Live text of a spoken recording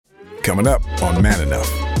Coming up on Man Enough.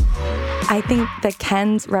 I think the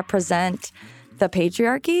Kens represent the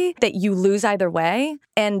patriarchy, that you lose either way,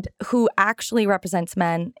 and who actually represents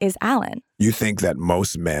men is Alan. You think that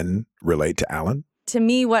most men relate to Alan? To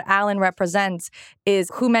me, what Alan represents is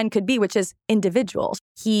who men could be, which is individuals.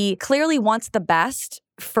 He clearly wants the best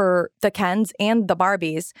for the Kens and the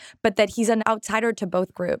Barbies, but that he's an outsider to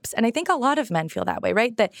both groups. And I think a lot of men feel that way,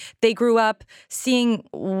 right? That they grew up seeing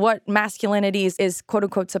what masculinity is quote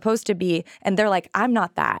unquote supposed to be. And they're like, I'm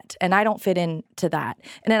not that. And I don't fit into that.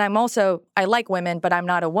 And then I like women, but I'm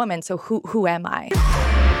not a woman. So who am I?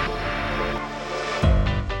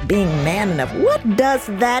 Being man enough, what does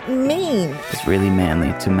that mean? It's really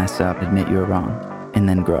manly to mess up, admit you're wrong, and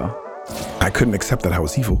then grow. I couldn't accept that I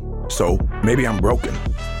was evil. So maybe I'm broken,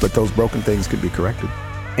 but those broken things could be corrected.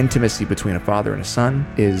 Intimacy between a father and a son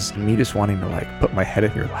is me just wanting to put my head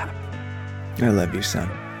in your lap. I love you, son.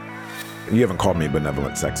 You haven't called me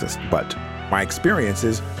benevolent sexist, but my experience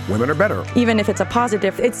is women are better. Even if it's a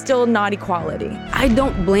positive, it's still not equality. I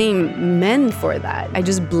don't blame men for that. I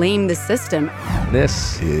just blame the system.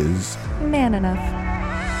 This is Man Enough.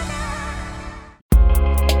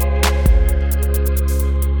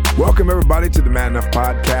 Welcome, everybody, to the Man Enough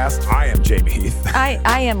podcast. I am Jamie Heath.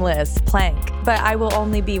 I am Liz Plank, but I will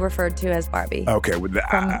only be referred to as Barbie. Okay.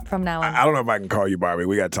 From now on. I don't know if I can call you Barbie.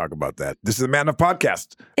 We got to talk about that. This is the Man Enough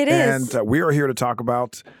podcast. It is. And we are here to talk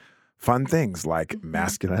about fun things like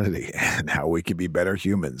masculinity and how we can be better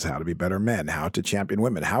humans, how to be better men, how to champion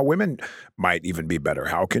women, how women might even be better.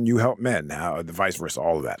 How can you help men? How the vice versa,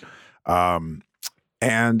 all of that.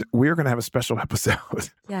 And we're going to have a special episode.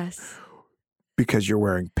 Yes. Because you're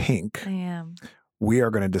wearing pink. I am. We are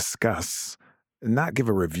going to discuss, not give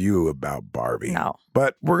a review about Barbie. No.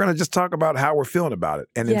 But we're going to just talk about how we're feeling about it.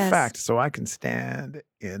 And Yes. in fact, so I can stand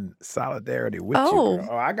in solidarity with Oh. you,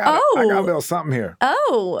 girl. I got a little something here.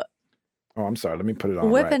 Oh, Oh, I'm sorry. Let me put it on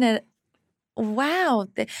whipping right. it. Wow.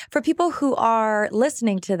 For people who are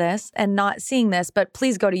listening to this and not seeing this, but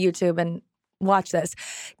please go to YouTube and watch this.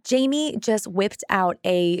 Jamie just whipped out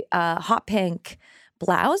a hot pink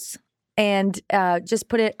blouse and just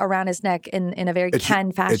put it around his neck in a very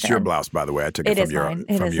Ken fashion. It's your blouse, by the way. I took it It from is your mine.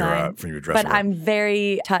 It is mine. from your dress. But I'm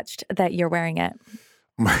very touched that you're wearing it.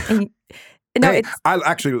 Hey,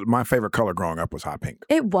 my favorite color growing up was hot pink.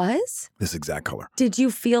 It was? This exact color. Did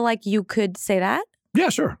you feel like you could say that? Yeah,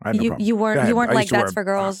 sure. I had no problem. You weren't Yeah, you weren't I like used to that's wear- for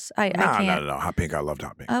girls. I can't. No. Hot pink. I loved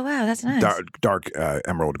hot pink. Oh wow, that's nice. Dark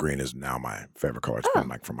emerald green is now my favorite color. It's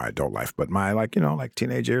been from my adult life, but my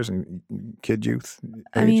teenage years and kid youth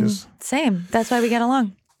I mean, ages. same. That's why we get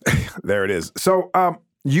along. There it is. So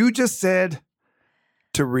you just said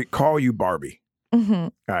to call you Barbie. Mm-hmm.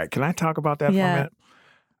 All right, can I talk about that for a minute?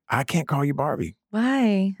 I can't call you Barbie.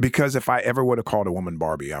 Why? Because if I ever would have called a woman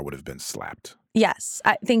Barbie, I would have been slapped. Yes,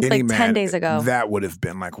 I think Any 10 man, days ago. That would have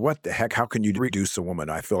been like, what the heck? How can you reduce a woman?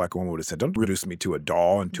 I feel like a woman would have said, don't reduce me to a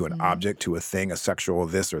doll and to an object, to a thing, a sexual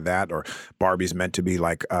this or that, or Barbie's meant to be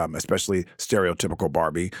like, especially stereotypical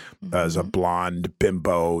Barbie as a blonde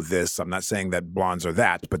bimbo, this. I'm not saying that blondes are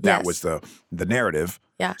that, but that was the narrative.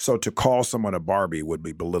 Yeah. So to call someone a Barbie would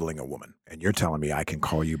be belittling a woman. And you're telling me I can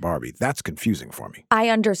call you Barbie. That's confusing for me. I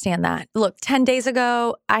understand that. Look, 10 days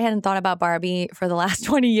ago, I hadn't thought about Barbie for the last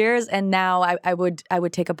 20 years, and now I would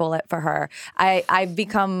take a bullet for her. I've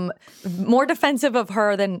become more defensive of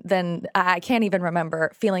her than I can't even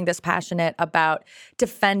remember feeling this passionate about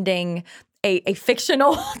defending a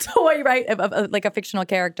fictional toy, right? Of like a fictional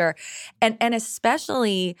character. And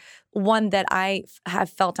especially one that I have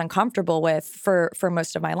felt uncomfortable with for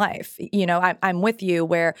most of my life. You know, I'm with you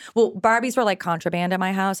where, Barbies were like contraband at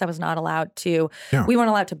my house. I was not allowed to, we weren't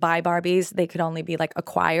allowed to buy Barbies. They could only be like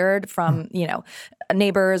acquired from,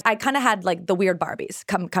 neighbors. I kind of had like the weird Barbies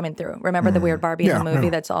coming through. Remember the weird Barbie in the movie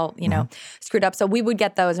that's all, screwed up. So we would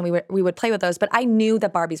get those and we would play with those. But I knew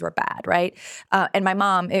that Barbies were bad, right? And my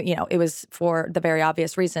mom, it was for the very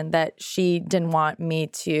obvious reason that she didn't want me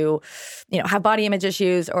to, have body image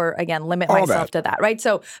issues or, again, limit myself to that, right?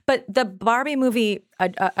 So, but the Barbie movie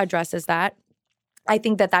addresses that. I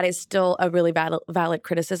think that is still a really valid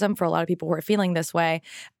criticism for a lot of people who are feeling this way.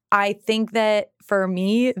 I think that for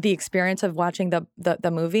me, the experience of watching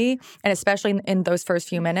the movie, and especially in those first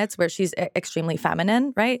few minutes where she's extremely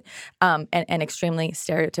feminine, right, and extremely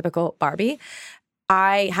stereotypical Barbie,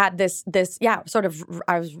 I had this sort of,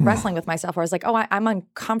 I was wrestling with myself where I was like, oh, I'm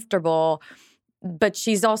uncomfortable, but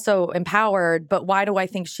she's also empowered. But why do I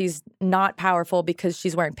think she's not powerful? Because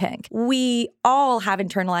she's wearing pink. We all have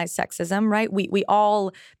internalized sexism, right? We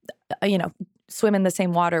all, swim in the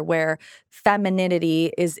same water where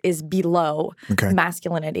femininity is below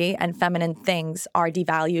masculinity, and feminine things are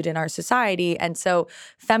devalued in our society. And so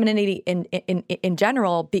femininity in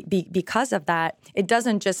general, because of that, it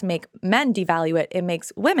doesn't just make men devalue it, it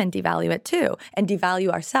makes women devalue it too, and devalue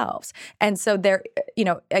ourselves. And so there,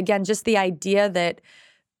 again, just the idea that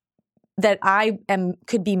I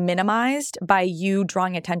could be minimized by you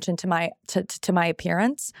drawing attention to my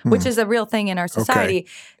appearance, which is a real thing in our society,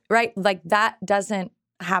 right? Like that doesn't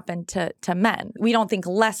happen to men. We don't think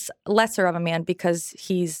lesser of a man because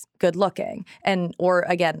he's good looking, or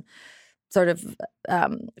again, sort of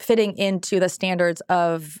fitting into the standards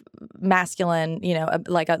of masculine,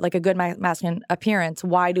 like a good masculine appearance.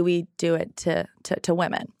 Why do we do it to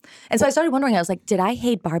women? And so I started wondering. I was like, did I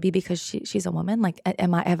hate Barbie because she's a woman? Like,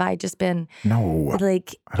 have I just been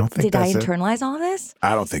like? I don't think did I internalize all of this?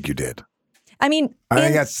 I don't think you did. I mean, I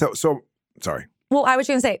think that's so. Sorry. Well, I was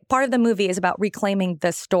going to say, part of the movie is about reclaiming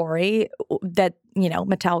the story that,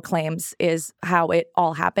 Mattel claims is how it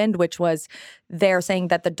all happened, which was they're saying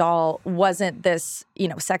that the doll wasn't this,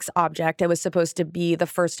 sex object. It was supposed to be the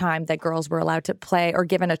first time that girls were allowed to play or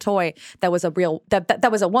given a toy that was a real,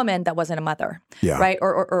 that was a woman that wasn't a mother, right?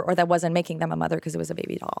 Or that wasn't making them a mother because it was a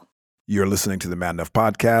baby doll. You're listening to the Man Enough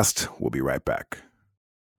Podcast. We'll be right back.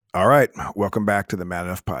 All right. Welcome back to the Man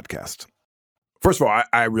Enough Podcast. First of all,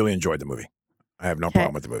 I really enjoyed the movie. I have no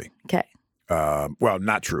problem with the movie. Okay. Well,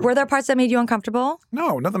 not true. Were there parts that made you uncomfortable?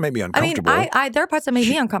 No, nothing made me uncomfortable. I mean, there are parts that made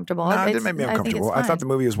me uncomfortable. No, it didn't make me uncomfortable. I thought the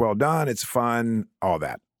movie was well done. It's fun, all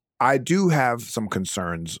that. I do have some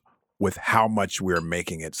concerns with how much we're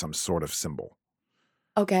making it some sort of symbol.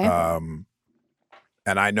 Okay.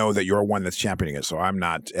 And I know that you're one that's championing it, so I'm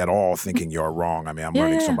not at all thinking you're wrong. I mean, I'm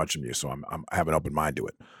learning so much from you, so I have an open mind to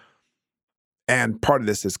it. And part of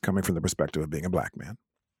this is coming from the perspective of being a black man,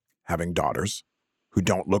 having daughters who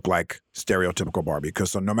don't look like stereotypical Barbie.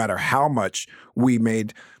 Because so no matter how much we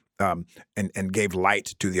made and gave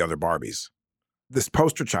light to the other Barbies, this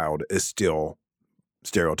poster child is still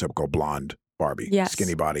stereotypical blonde Barbie,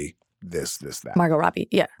 skinny body, this, that. Margot Robbie,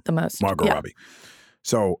 the most. Margot Robbie.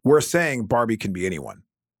 So we're saying Barbie can be anyone,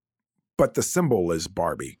 but the symbol is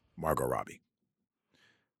Barbie, Margot Robbie.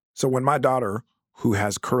 So when my daughter, who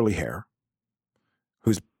has curly hair,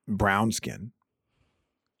 who's brown skin,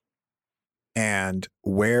 and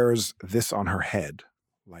wears this on her head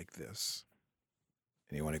like this.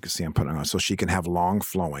 Anyone who can see I'm putting on, so she can have long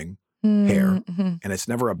flowing hair. And it's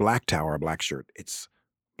never a black towel or a black shirt. It's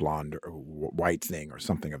blonde or white thing or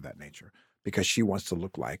something of that nature, because she wants to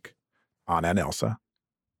look like Anna and Elsa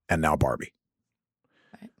and now Barbie.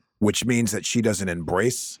 Right. Which means that she doesn't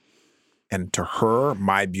embrace, and to her,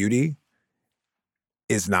 my beauty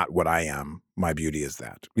is not what I am. My beauty is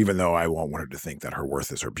that. Even though I won't want her to think that her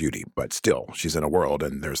worth is her beauty, but still, she's in a world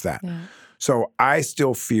and there's that. Yeah. So I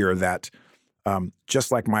still fear that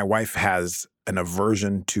just like my wife has an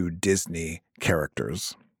aversion to Disney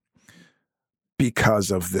characters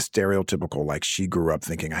because of the stereotypical, like she grew up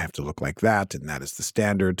thinking I have to look like that, and that is the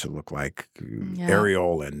standard, to look like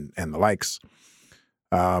Ariel and the likes.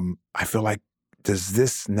 I feel like, does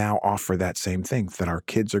this now offer that same thing, that our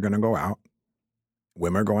kids are going to go out,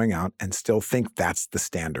 women are going out, and still think that's the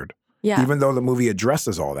standard? Yeah. Even though the movie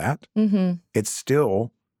addresses all that, it's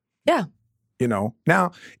still,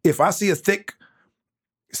 Now, if I see a thick,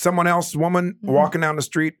 someone else woman walking down the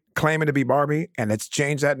street claiming to be Barbie, and it's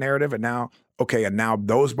changed that narrative, and now,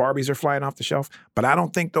 those Barbies are flying off the shelf, but I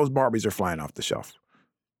don't think those Barbies are flying off the shelf.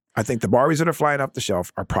 I think the Barbies that are flying off the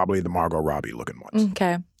shelf are probably the Margot Robbie looking ones.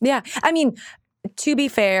 Okay. Yeah. I mean, to be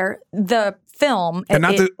fair, the film... And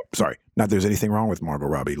not that there's anything wrong with Margot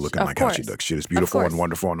Robbie looking like how she looks. She is beautiful and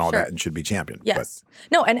wonderful and all that, and should be championed. Yes.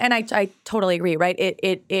 But. No, and I totally agree, right?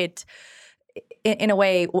 It in a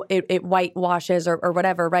way, it whitewashes or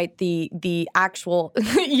whatever, right? The actual,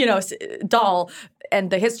 doll and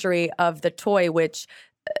the history of the toy, which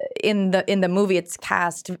in the movie it's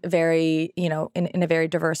cast very, in a very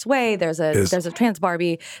diverse way. There's a trans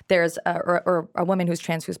Barbie. There's a woman who's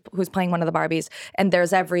trans who's playing one of the Barbies, and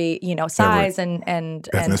there's every size and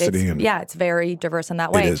ethnicity and it's very diverse in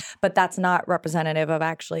that way. But that's not representative of,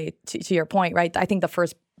 actually, to your point, right? I think the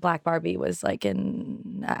first Black Barbie was like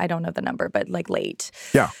in, I don't know the number, but like late.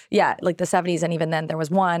 Yeah, like the 70s, and even then there was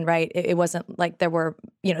one, right? It wasn't like there were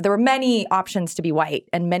many options to be white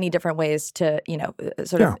and many different ways to,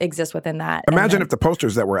 sort of exist within that. Imagine if the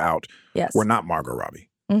posters that were out were not Margot Robbie.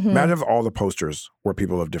 Imagine if all the posters were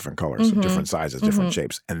people of different colors, different sizes, different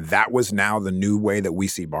shapes, and that was now the new way that we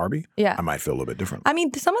see Barbie. Yeah, I might feel a little bit different. I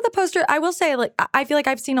mean, some of the posters, I will say, like, I feel like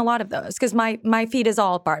I've seen a lot of those because my feed is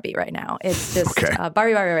all Barbie right now. It's just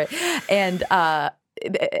Barbie, and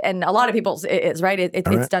and a lot of people's it is, right? It's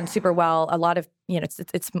right. done super well. A lot of, it's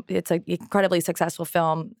an incredibly successful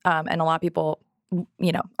film, and a lot of people,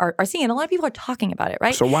 are seeing it. A lot of people are talking about it,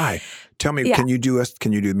 right? So why? Tell me, Yeah. can you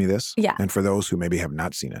do me this? Yeah. And for those who maybe have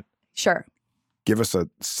not seen it, Sure. give us a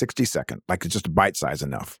 60-second, like it's just bite size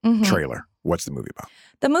enough trailer. What's the movie about?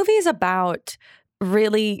 The movie is about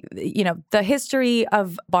really, the history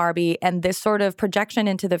of Barbie and this sort of projection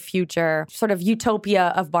into the future, sort of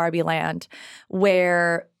utopia of Barbie land,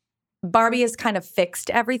 where Barbie has kind of fixed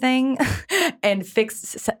everything and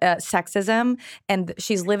fixed sexism. And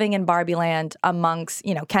she's living in Barbie land amongst,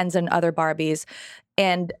 Kens and other Barbies.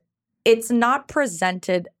 And it's not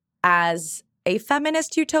presented as a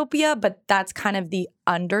feminist utopia, but that's kind of the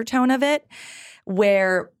undertone of it,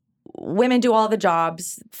 where women do all the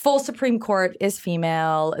jobs. Full Supreme Court is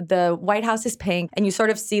female. The White House is pink. And you sort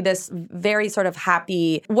of see this very sort of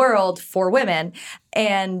happy world for women.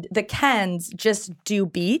 And the Kens just do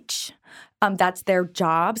beach. That's their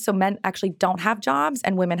job. So men actually don't have jobs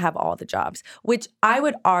and women have all the jobs, which I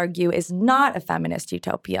would argue is not a feminist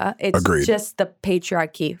utopia. It's Agreed. just the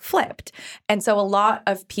patriarchy flipped. And so a lot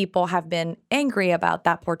of people have been angry about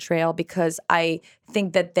that portrayal because I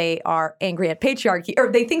think that they are angry at patriarchy, or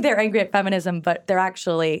they think they're angry at feminism, but they're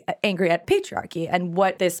actually angry at patriarchy and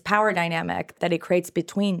what this power dynamic that it creates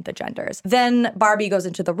between the genders. Then Barbie goes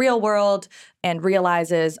into the real world and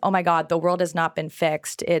realizes, oh my God, the world has not been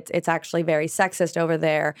fixed. It's actually very sexist over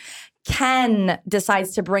there. Ken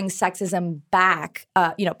decides to bring sexism back,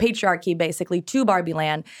 patriarchy basically, to Barbie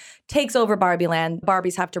land, takes over Barbie land.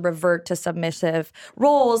 Barbies have to revert to submissive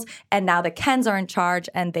roles, and now the Kens are in charge,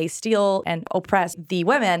 and they steal and oppress the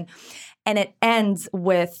women. And it ends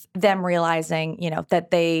with them realizing, that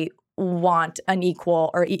they want an equal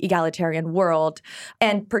or egalitarian world.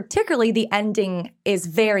 And particularly the ending is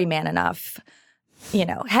very man enough.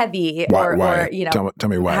 Heavy Why? or Tell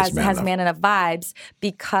me why has man enough vibes,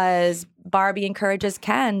 because Barbie encourages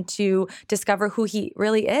Ken to discover who he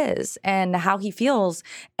really is and how he feels,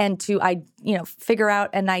 and to figure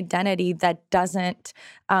out an identity that doesn't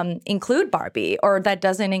include Barbie, or that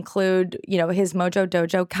doesn't include his Mojo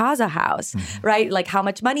Dojo Kaza house, right? Like how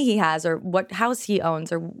much money he has, or what house he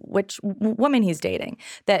owns, or which woman he's dating.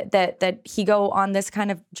 That he go on this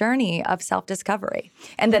kind of journey of self-discovery,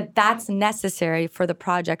 and that's necessary for the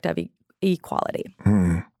project of equality.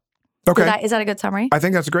 Okay. Is that a good summary? I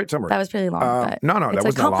think that's a great summary. That was really long. But no, that it's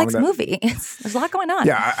was a not long. complex movie. There's a lot going on.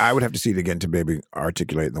 Yeah, I would have to see it again to maybe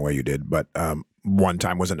articulate in the way you did, but one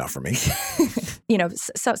time was enough for me.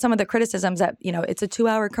 So some of the criticisms that, it's a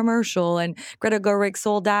 2-hour commercial and Greta Gerwig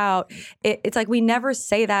sold out. It's like we never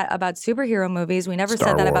say that about superhero movies. We never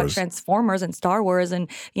said that about Transformers and Star Wars and,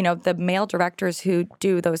 the male directors who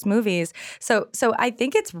do those movies. So I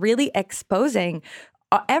think it's really exposing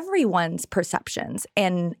everyone's perceptions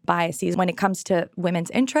and biases when it comes to women's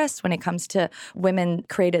interests, when it comes to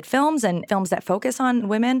women-created films and films that focus on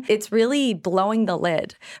women. It's really blowing the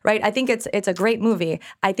lid, right? I think it's a great movie.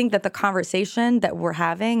 I think that the conversation that we're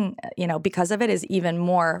having, because of it, is even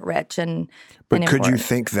more rich and But could you important.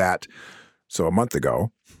 think that, so a month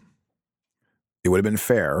ago, it would have been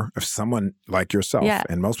fair if someone like yourself,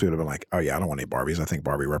 and most people would have been like, oh yeah, I don't want any Barbies. I think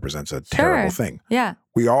Barbie represents a terrible thing. Yeah.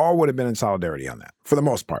 We all would have been in solidarity on that, for the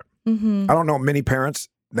most part. Mm-hmm. I don't know many parents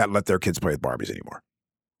that let their kids play with Barbies anymore.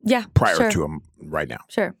 Yeah. Prior to them right now.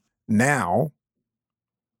 Sure. Now,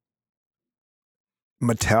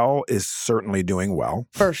 Mattel is certainly doing well.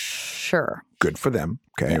 For sure. Good for them,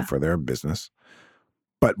 Yeah. for their business.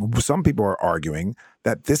 But some people are arguing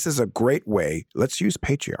that this is a great way. Let's use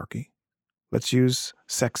patriarchy. Let's use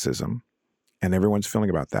sexism, and everyone's feeling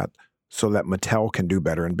about that, so that Mattel can do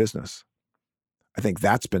better in business. I think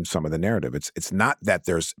that's been some of the narrative. It's not that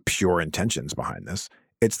there's pure intentions behind this.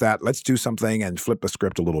 It's that let's do something and flip the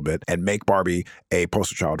script a little bit and make Barbie a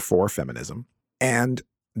poster child for feminism. And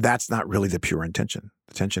that's not really the pure intention.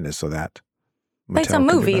 The intention is so that Mattel It's a can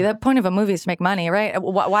do movie. better. The point of a movie is to make money, right?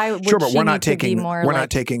 Why would Sure, but she we're need not to be taking more we're like, not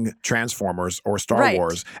taking Transformers or Star Right.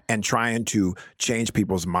 Wars and trying to change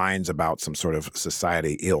people's minds about some sort of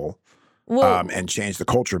society ill, well, and change the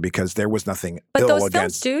culture, because there was nothing but ill those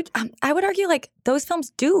against. films do. I would argue like those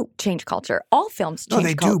films do change culture. All films No, change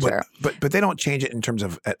they culture. do, but they don't change it in terms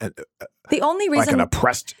of The only like reason an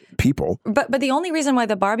oppressed people. But the only reason why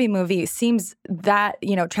the Barbie movie seems that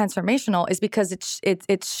transformational is because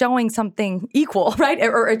it's showing something equal, right?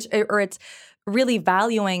 Or it's really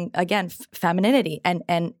valuing again femininity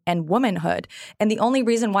and womanhood. And the only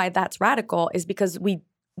reason why that's radical is because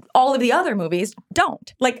all of the other movies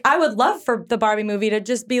don't. Like I would love for the Barbie movie to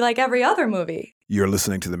just be like every other movie. You're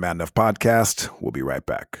listening to the Man Enough Podcast. We'll be right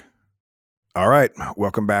back. All right,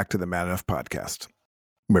 welcome back to the Man Enough Podcast.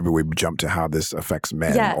 maybe we jump to how this affects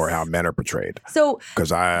men Yes. or how men are portrayed. So,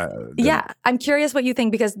 Because I'm curious what you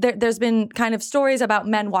think, because there's been kind of stories about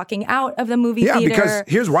men walking out of the movie yeah, theater. because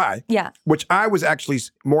here's why. Yeah. Which I was actually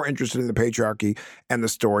more interested in the patriarchy and the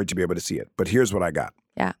story to be able to see it. But here's what I got.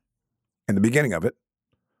 Yeah. In the beginning of it,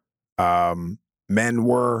 men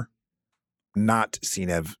were not seen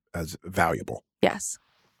as valuable. Yes.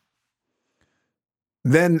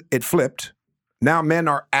 Then it flipped. Now men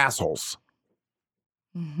are assholes.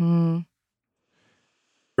 Mm-hmm.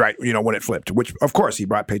 Right, when it flipped, which, of course, he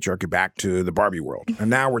brought patriarchy back to the Barbie world. And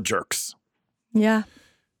now we're jerks. Yeah.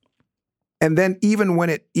 And then even when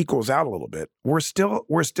it equals out a little bit, we're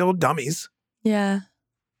still dummies. Yeah.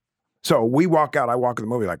 So I walk in the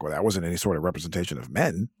movie like, well, that wasn't any sort of representation of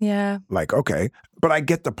men. Yeah. Like, okay. But I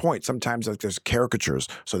get the point. Sometimes there's caricatures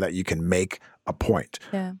so that you can make a point.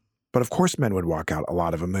 Yeah. But of course men would walk out, a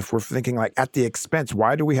lot of them, if we're thinking like at the expense.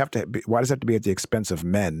 Why does it have to be at the expense of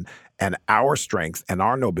men and our strength and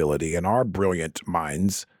our nobility and our brilliant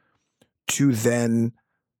minds to then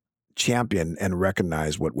champion and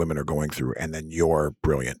recognize what women are going through and then your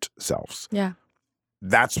brilliant selves? Yeah.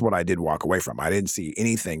 That's what I did walk away from. I didn't see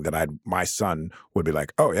anything that my son would be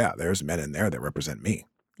like, oh yeah, there's men in there that represent me.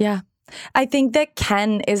 Yeah. I think that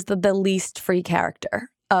Ken is the least free character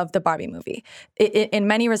of the Barbie movie. In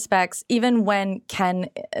many respects, even when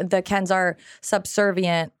the Kens are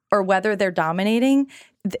subservient or whether they're dominating,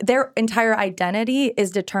 their entire identity is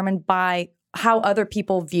determined by how other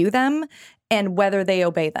people view them and whether they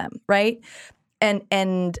obey them, right?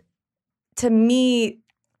 And to me,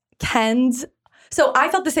 Ken's... So I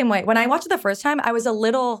felt the same way. When I watched it the first time, I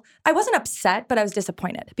wasn't upset, but I was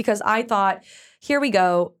disappointed because I thought, here we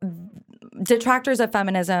go. Detractors of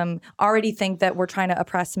feminism already think that we're trying to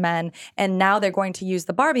oppress men, and now they're going to use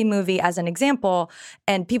the Barbie movie as an example,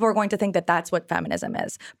 and people are going to think that that's what feminism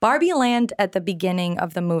is. Barbie Land at the beginning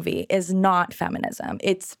of the movie is not feminism.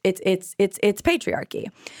 It's patriarchy.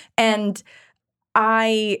 And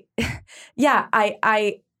I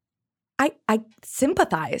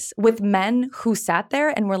sympathize with men who sat there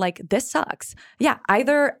and were like, this sucks. Yeah,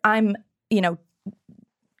 either I'm,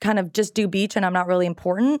 kind of just do beach and I'm not really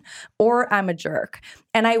important, or I'm a jerk.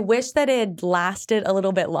 And I wish that it had lasted a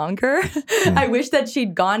little bit longer. I wish that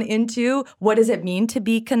she'd gone into what does it mean to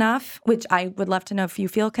be Kenough, which I would love to know if you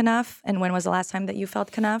feel Kenough and when was the last time that you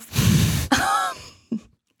felt Kenough?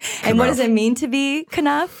 And what does it mean to be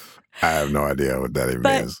Kenough? I have no idea what that even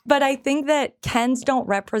means. But I think that Kens don't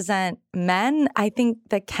represent men. I think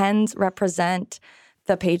that Kens represent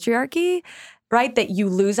the patriarchy, right? That you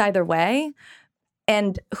lose either way.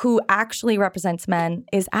 And who actually represents men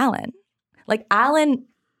is Alan. Like, Alan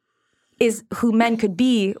is who men could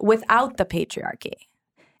be without the patriarchy.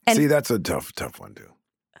 And see, that's a tough one, too.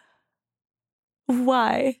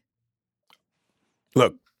 Why?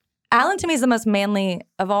 Look. Alan, to me, is the most manly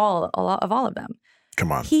of all of them.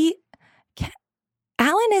 Come on.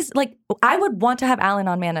 Alan is like, I would want to have Alan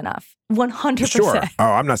on Man Enough. 100%. Sure.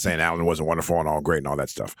 Oh, I'm not saying Alan wasn't wonderful and all great and all that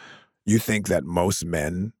stuff. You think that most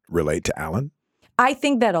men relate to Alan? I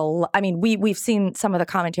think that we've seen some of the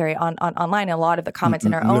commentary online, and a lot of the comments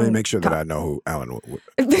in our own. Let me make sure that I know who Alan.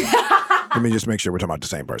 Let me just make sure we're talking about the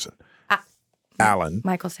same person. Alan,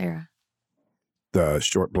 Michael Cera, the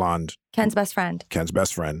short blonde, Ken's best friend,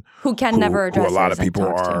 who Ken never addresses. Who a lot of people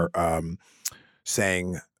are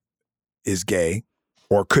saying is gay,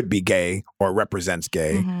 or could be gay, or represents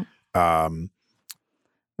gay. Mm-hmm.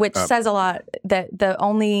 Which says a lot, that the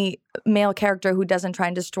only male character who doesn't try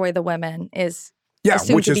and destroy the women is. Yeah,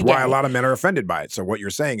 which is why gay. a lot of men are offended by it. So what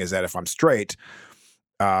you're saying is that if I'm straight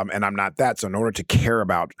and I'm not that, so in order to care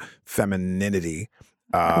about femininity,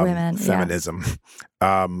 women, feminism,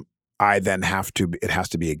 I then it has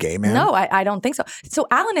to be a gay man? No, I don't think so. So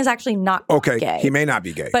Alan is actually not gay. He may not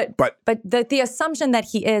be gay. But the assumption that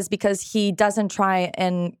he is, because he doesn't try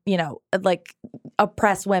and,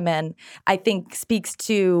 oppress women, I think speaks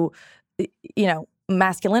to,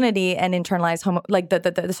 masculinity and internalized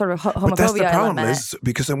the sort of homophobia. But that's the problem element. is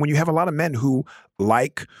because when you have a lot of men who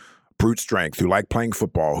like brute strength, who like playing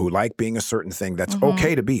football, who like being a certain thing that's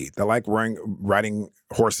okay to be. They like riding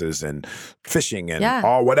horses and fishing and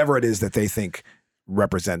all whatever it is that they think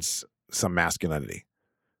represents some masculinity.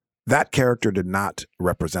 That character did not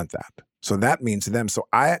represent that. So that means to them,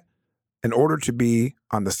 in order to be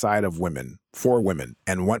on the side of women, for women,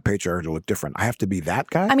 and want patriarchy to look different, I have to be that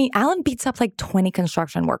guy? I mean, Alan beats up like 20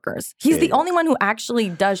 construction workers. He's the only one who actually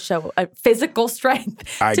does show a physical strength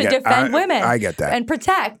to defend women. I get that. And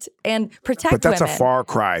protect women. But that's a far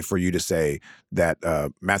cry for you to say that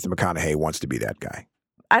Matthew McConaughey wants to be that guy.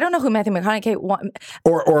 I don't know who Matthew McConaughey wants.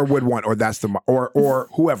 Or would want, or that's or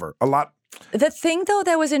whoever. A lot. The thing, though,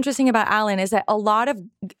 that was interesting about Alan is that a lot of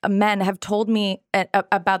men have told me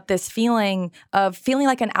about this feeling of feeling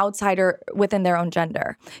like an outsider within their own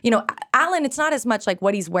gender. You know, Alan, it's not as much like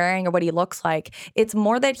what he's wearing or what he looks like. It's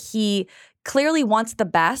more that he clearly wants the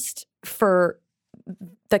best for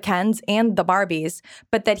the Kens and the Barbies,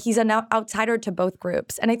 but that he's an outsider to both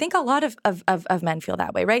groups. And I think a lot of men feel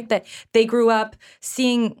that way, right? That they grew up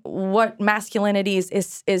seeing what masculinity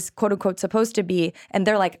is quote unquote supposed to be. And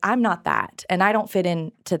they're like, I'm not that. And I don't fit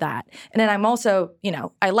into that. And then I'm also, you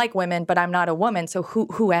know, I like women, but I'm not a woman. So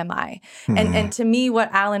who am I? And to me, what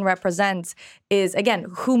Alan represents is, again,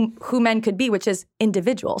 who men could be, which is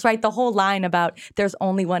individuals, right? The whole line about there's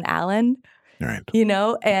only one Alan. Right. You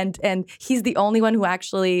know, and he's the only one who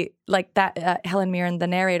actually, like that, Helen Mirren, the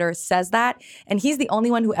narrator, says that. And he's the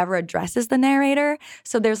only one who ever addresses the narrator.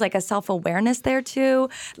 So there's like a self-awareness there too.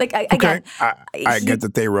 Like, again. I get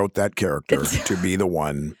that they wrote that character to be the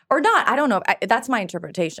one. Or not. I don't know. That's my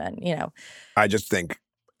interpretation, you know. I just think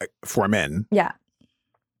for men. Yeah.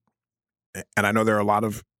 And I know there are a lot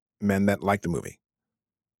of men that like the movie.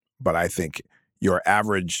 But I think your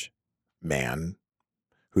average man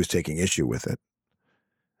who's taking issue with it,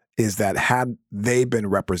 is that had they been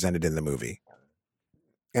represented in the movie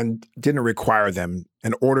and didn't require them,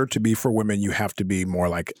 in order to be for women, you have to be more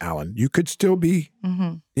like Alan. You could still be,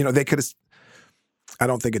 you know, they could have, I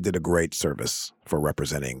don't think it did a great service for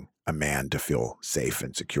representing a man to feel safe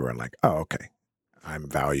and secure and like, oh, okay, I'm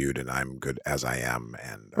valued and I'm good as I am.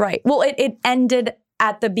 And right. Well, it ended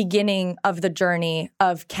at the beginning of the journey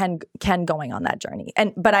of Ken going on that journey.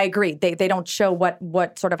 But I agree, they don't show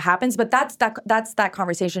what sort of happens. But that's that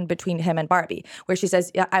conversation between him and Barbie, where she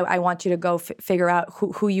says, I want you to go figure out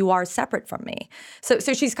who you are separate from me. So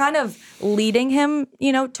she's kind of leading him,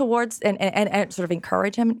 you know, towards and sort of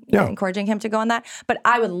encouraging him to go on that. But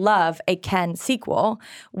I would love a Ken sequel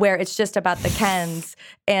where it's just about the Kens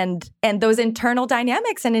and those internal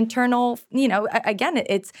dynamics and internal, you know, again,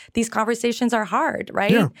 it's these conversations are hard.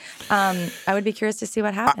 Right? Yeah. I would be curious to see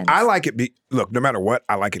what happens. I like it. Look, no matter what,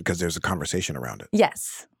 I like it because there's a conversation around it.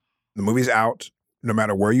 Yes. The movie's out. No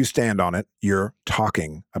matter where you stand on it, you're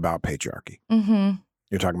talking about patriarchy.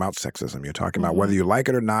 You're talking about sexism. You're talking about whether you like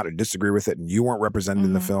it or not or disagree with it and you weren't represented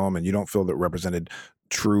in the film and you don't feel that represented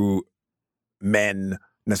true men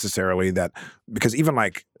necessarily, that because even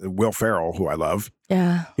like Will Ferrell, who I love,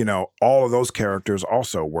 you know, all of those characters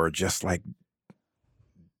also were just like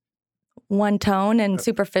one tone and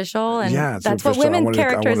superficial, and that's what women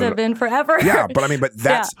characters have been forever. Yeah, but I mean, but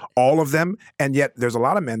that's all of them, and yet there's a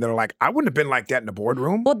lot of men that are like, I wouldn't have been like that in the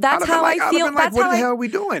boardroom. Well, that's how I feel. That's what the hell are we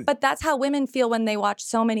doing? But that's how women feel when they watch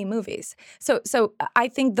so many movies. So I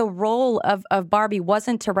think the role of Barbie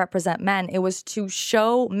wasn't to represent men; it was to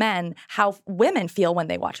show men how women feel when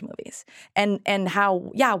they watch movies, and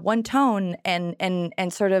how one tone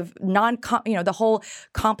and sort of the whole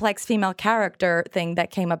complex female character thing that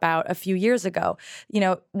came about a few years ago. You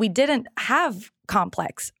know, we didn't have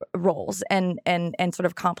complex roles and sort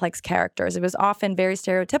of complex characters. It was often very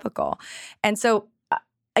stereotypical. And so,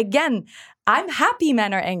 again, I'm happy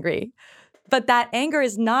men are angry, but that anger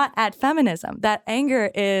is not at feminism. That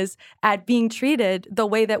anger is at being treated the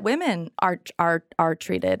way that women are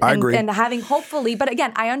treated. I agree. And having hopefully, but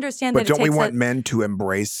again, I understand that it takes don't we want men to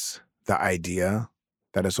embrace the idea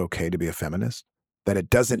that it's okay to be a feminist? That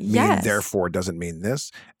it doesn't mean, therefore, it doesn't mean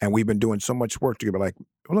this. And we've been doing so much work to be like,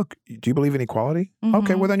 well, look, do you believe in equality?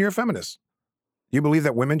 Okay, well, then you're a feminist. You believe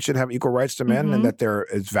that women should have equal rights to men and that they're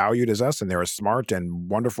as valued as us and they're as smart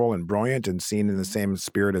and wonderful and brilliant and seen in the same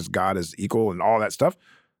spirit as God is equal and all that stuff?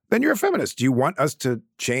 Then you're a feminist. Do you want us to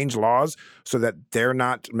change laws so that they're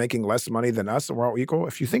not making less money than us and we're all equal?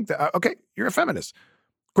 If you think that, okay, you're a feminist.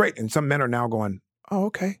 Great. And some men are now going, oh,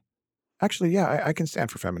 okay. Actually, yeah, I can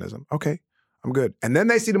stand for feminism. Okay. I'm good. And then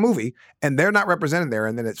they see the movie and they're not represented there.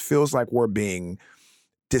 And then it feels like we're being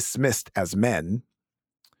dismissed as men.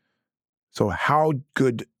 So how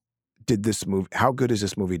good is this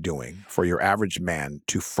movie doing for your average man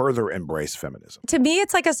to further embrace feminism? To me,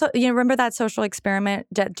 it's like remember that social experiment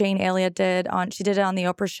that Jane Elliott she did it on the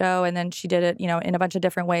Oprah show. And then she did it, in a bunch of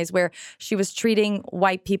different ways where she was treating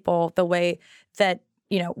white people the way that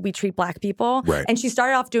we treat black people. Right. And she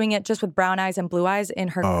started off doing it just with brown eyes and blue eyes in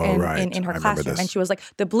her in her classroom. And she was like,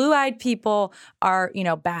 the blue-eyed people are,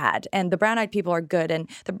 bad and the brown-eyed people are good. And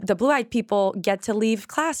the blue-eyed people get to leave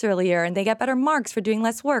class earlier and they get better marks for doing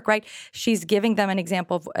less work, right? She's giving them an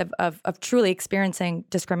example of truly experiencing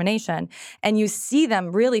discrimination. And you see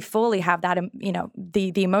them really fully have that,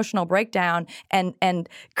 the emotional breakdown and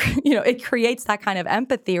it creates that kind of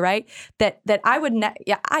empathy, right? That I would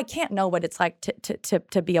I can't know what it's like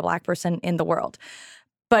to be a black person in the world.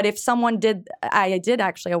 But if someone I did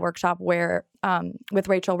actually a workshop where with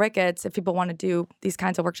Rachel Ricketts, if people want to do these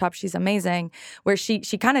kinds of workshops, she's amazing, where she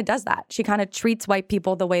kind of does that. She kind of treats white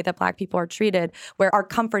people the way that Black people are treated, where our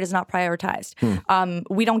comfort is not prioritized.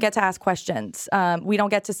 We don't get to ask questions. We don't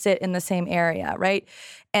get to sit in the same area, right?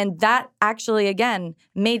 And that actually, again,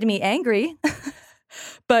 made me angry.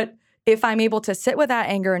 But if I'm able to sit with that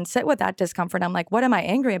anger and sit with that discomfort, I'm like, what am I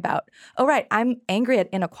angry about? Oh, right. I'm angry at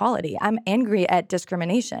inequality. I'm angry at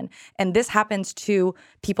discrimination. And this happens to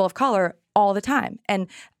people of color all the time. And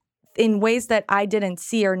in ways that I didn't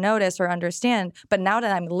see or notice or understand. But now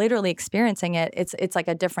that I'm literally experiencing it, it's like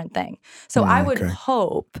a different thing. So I would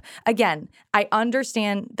hope, again, I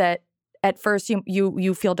understand that at first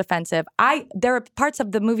you feel defensive. There are parts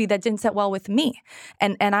of the movie that didn't sit well with me.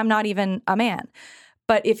 And I'm not even a man.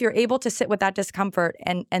 But if you're able to sit with that discomfort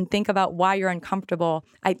and think about why you're uncomfortable,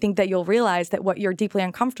 I think that you'll realize that what you're deeply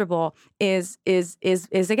uncomfortable is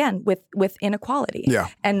again with inequality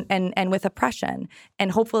and with oppression.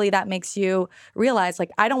 And hopefully that makes you realize,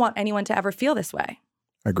 like, I don't want anyone to ever feel this way.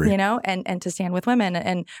 I agree. You know, and to stand with women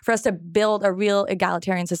and for us to build a real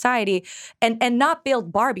egalitarian society and not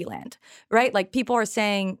build Barbie land, right? Like people are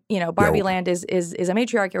saying, you know, Barbie land is a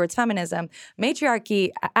matriarchy or it's feminism.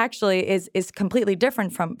 Matriarchy actually is completely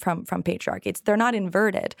different from patriarchy. They're not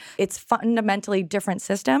inverted. It's fundamentally different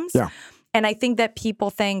systems. Yeah. And I think that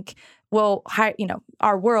people think, well,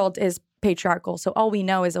 our world is patriarchal. So all we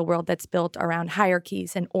know is a world that's built around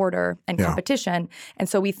hierarchies and order and competition. And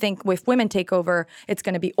so we think if women take over, it's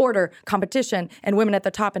going to be order, competition, and women at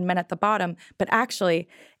the top and men at the bottom. But actually,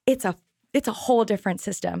 it's a whole different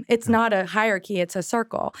system. It's not a hierarchy, it's a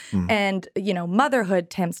circle. And, you know,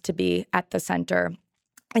 motherhood tends to be at the center.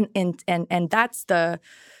 And that's the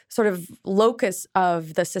sort of locus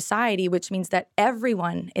of the society, which means that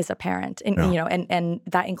everyone is a parent, and you know, and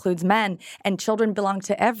that includes men, and children belong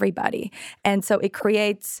to everybody. And so it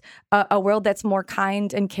creates a world that's more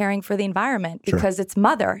kind and caring for the environment because it's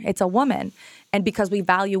a woman. And because we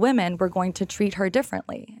value women, we're going to treat her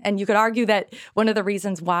differently. And you could argue that one of the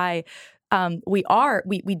reasons why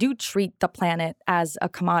we do treat the planet as a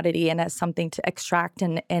commodity and as something to extract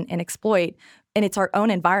and exploit. And it's our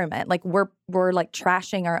own environment. Like we're like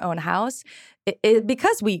trashing our own house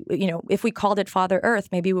because if we called it Father Earth,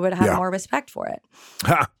 maybe we would have more respect for it.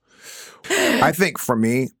 I think for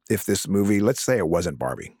me, if this movie, let's say it wasn't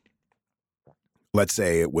Barbie, let's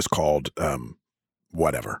say it was called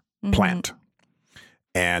whatever, Plant,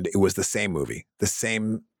 and it was the same movie, the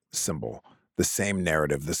same symbol, the same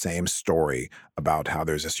narrative, the same story about how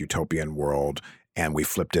there's this utopian world and we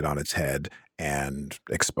flipped it on its head and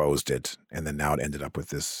exposed it. And then now it ended up with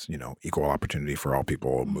this, you know, equal opportunity for all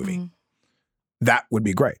people movie. That would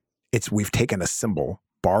be great. We've taken a symbol,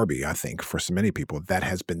 Barbie, I think, for so many people, that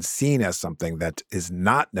has been seen as something that is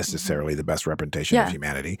not necessarily the best representation of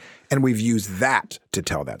humanity. And we've used that to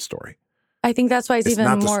tell that story. I think that's why it's even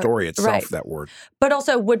more... It's not the story itself that word. But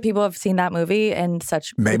also, would people have seen that movie in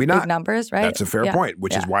such big numbers, right? That's a fair point,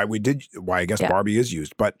 which is why I guess Barbie is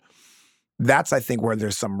used. But that's, I think, where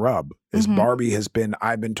there's some rub, is Barbie has been,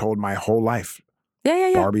 I've been told my whole life,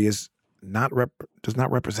 Barbie does not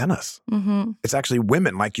represent us. It's actually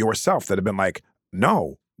women like yourself that have been like,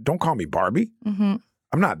 no, don't call me Barbie. I'm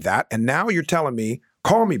not that. And now you're telling me,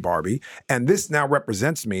 call me Barbie, and this now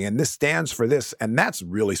represents me, and this stands for this. And that's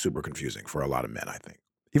really super confusing for a lot of men, I think,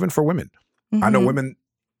 even for women. I know women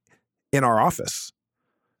in our office,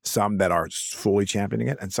 some that are fully championing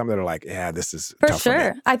it, and some that are like, yeah, this is for tough sure.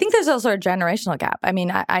 For me. I think there's also a generational gap. I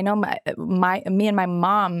mean, I know me and my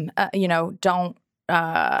mom, don't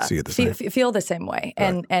feel the same way,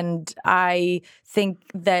 right. And I think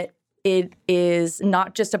that it is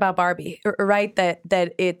not just about Barbie, right?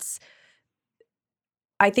 That it's.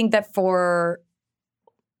 I think that for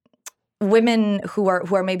women who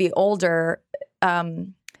are maybe older,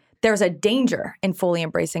 there's a danger in fully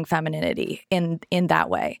embracing femininity in that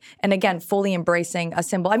way. And again, fully embracing a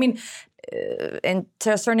symbol. I mean, and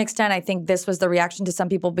to a certain extent, I think this was the reaction to some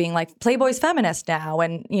people being like, Playboy's feminist now,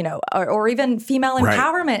 and, or even female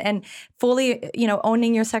empowerment and fully,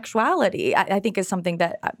 owning your sexuality, I think is something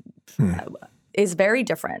that is very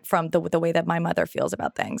different from the way that my mother feels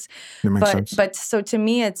about things. That makes sense. But so to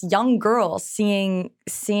me, it's young girls seeing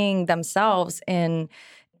themselves in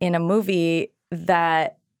a movie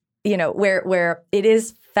that, where it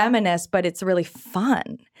is feminist, but it's really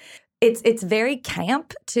fun. It's very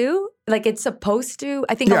camp too. Like it's supposed to.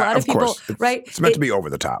 I think a lot of people, right? It's meant to be over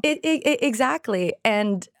the top. Exactly.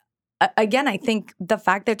 And again, I think the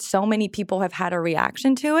fact that so many people have had a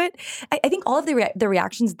reaction to it, I think all of the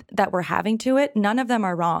reactions that we're having to it, none of them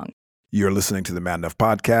are wrong. You're listening to the Man Enough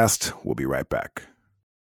podcast. We'll be right back.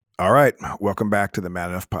 All right. Welcome back to the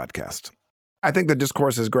Man Enough podcast. I think the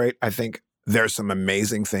discourse is great. I think there's some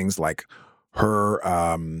amazing things like her,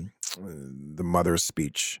 the mother's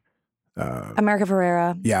speech. America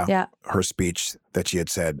Ferrera. Yeah. Her speech that she had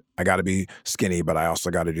said, I got to be skinny, but I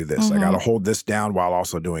also got to do this. I got to hold this down while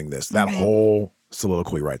also doing this. That whole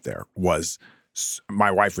soliloquy right there was,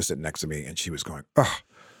 my wife was sitting next to me and she was going,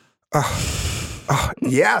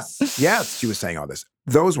 yes, yes. She was saying all this.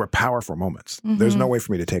 Those were powerful moments. There's no way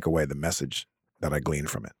for me to take away the message that I gleaned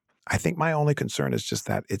from it. I think my only concern is just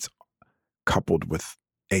that it's coupled with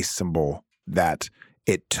a symbol that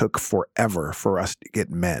it took forever for us to get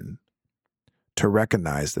men to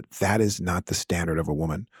recognize that that is not the standard of a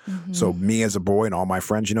woman. So me as a boy and all my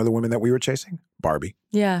friends, you know the women that we were chasing? Barbie.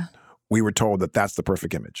 Yeah. We were told that that's the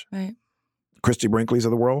perfect image. Right. Christy Brinkley's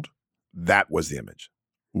of the world, that was the image.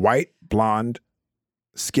 White, blonde,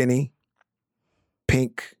 skinny,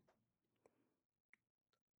 pink,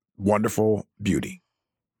 wonderful beauty.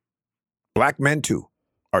 Black men, too,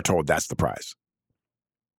 are told that's the prize.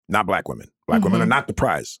 Not black women. Black women are not the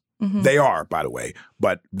prize. They are, by the way,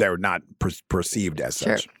 but they're not perceived as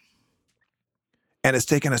such. Sure. And it's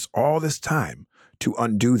taken us all this time to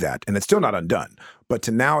undo that. And it's still not undone. But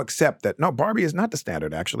to now accept that, no, Barbie is not the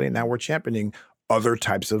standard, actually. And now we're championing other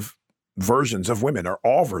types of versions of women or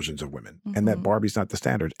all versions of women. And that Barbie's not the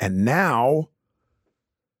standard. And now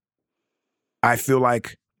I feel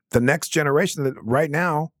like the next generation, that right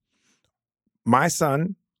now, my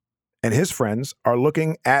son and his friends are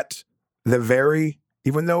looking at the very,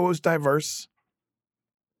 even though it was diverse,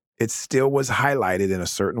 it still was highlighted in a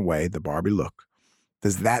certain way, the Barbie look.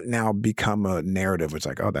 Does that now become a narrative? It's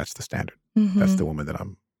like, oh, that's the standard. That's the woman that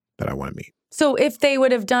I want to meet. So if they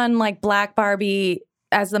would have done like Black Barbie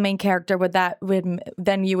as the main character,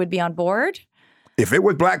 then you would be on board? If it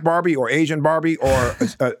was Black Barbie or Asian Barbie or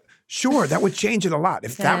sure, that would change it a lot.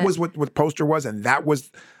 If that was what the poster was and that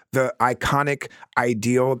was the iconic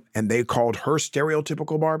ideal and they called her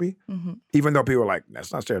stereotypical Barbie, even though people were like,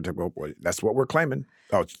 that's not stereotypical, that's what we're claiming.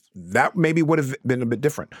 Oh, that maybe would have been a bit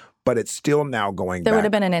different, but it's still now going There back. would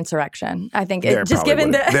have been an insurrection. I think There just probably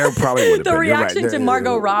given would have. There probably would have the been. You're reaction right. to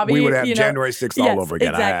Margot Robbie. We would have you know? January 6th Yes, all over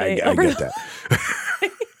again. Exactly. I get that.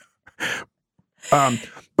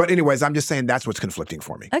 But anyways, I'm just saying that's what's conflicting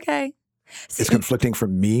for me. Okay. It's conflicting for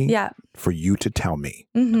me, Yeah. for you to tell me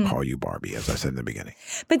to call you Barbie, as I said in the beginning.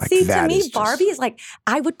 But Like, see, to that me, is just- Barbie is like,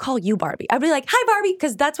 I would call you Barbie. I'd be like, hi, Barbie,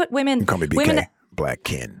 because that's what women... You call me BK, women, Black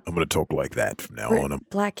Ken. I'm going to talk like that from now on.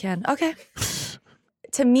 Black Ken. Okay.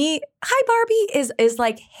 To me, hi, Barbie is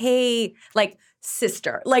like, hey, like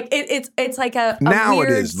sister. Like it's like a Now it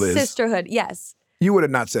weird is, Liz. sisterhood. Yes. You would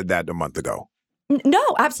have not said that a month ago. No,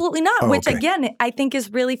 absolutely not. Oh, Which okay. again, I think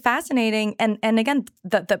is really fascinating, and again,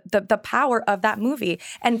 the power of that movie,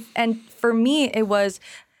 and for me, it was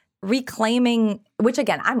reclaiming. Which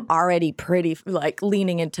again, I'm already pretty like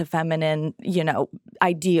leaning into feminine,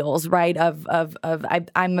 ideals, right? I'm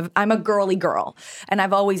a girly girl, and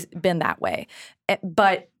I've always been that way,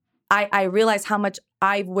 but I realized how much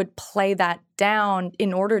I would play that down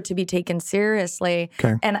in order to be taken seriously,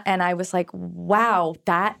 Okay. and I was like, wow,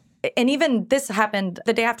 that. And even this happened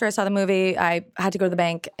the day after I saw the movie. I had to go to the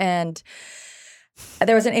bank, and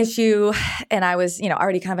there was an issue, and I was,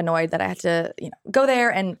 already kind of annoyed that I had to, go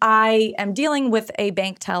there. And I am dealing with a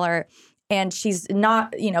bank teller, and she's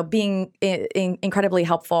not, being incredibly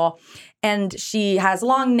helpful. And she has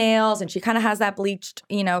long nails, and she kind of has that bleached,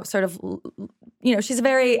 sort of, she's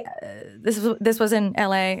very. This was in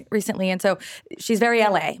LA recently, and so she's very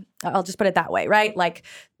LA. I'll just put it that way, right? Like.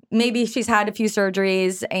 Maybe she's had a few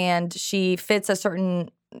surgeries and she fits a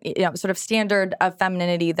certain, sort of standard of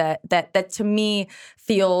femininity that to me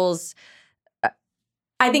feels.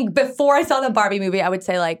 I think before I saw the Barbie movie, I would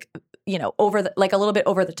say like, over the, like a little bit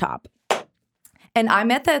over the top. And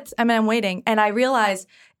I'm at that. I'm waiting, and I realized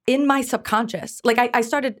in my subconscious, like I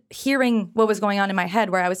started hearing what was going on in my head,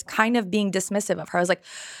 where I was kind of being dismissive of her. I was like,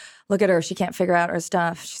 "Look at her; she can't figure out her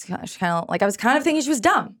stuff." She's kind of like I was kind of thinking she was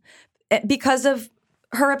dumb because of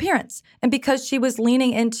her appearance and because she was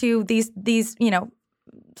leaning into these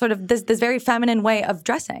sort of this very feminine way of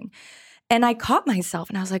dressing. And I caught myself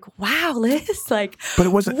and I was like, wow, Liz, like, But it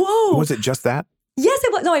wasn't, whoa. Was it just that? Yes,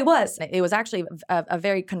 it was. No, it was. It was actually a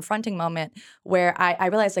very confronting moment where I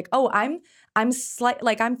realized like, oh, I'm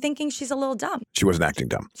thinking she's a little dumb. She wasn't acting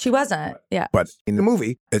dumb. She wasn't. Yeah. But in the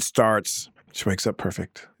movie, it starts, she wakes up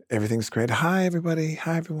perfect. Everything's great. Hi, everybody.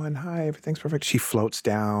 Hi, everyone. Hi, everything's perfect. She floats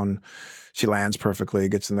down. She lands perfectly,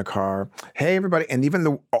 gets in the car. Hey, everybody. And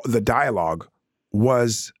even the dialogue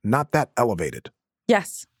was not that elevated.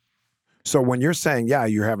 Yes. So when you're saying, yeah,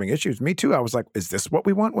 you're having issues, me too, I was like, is this what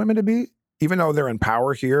we want women to be? even though they're in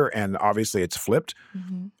power here and obviously it's flipped,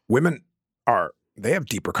 women they have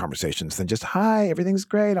deeper conversations than just, hi, everything's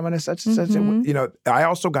great. I'm going to such and such. You know, I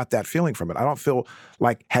also got that feeling from it. I don't feel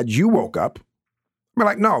like had you woke up, I'm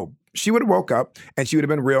like, no, she would have woke up and she would have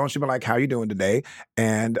been real and she'd been like, how you doing today?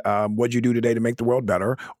 And what'd you do today to make the world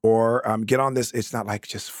better? Or get on this. It's not like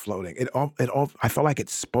just floating. I felt like it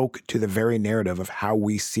spoke to the very narrative of how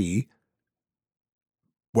we see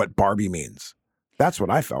what Barbie means. That's what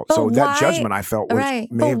I felt. But so why, that judgment I felt may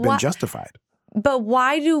have been justified. But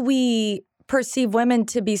why do we perceive women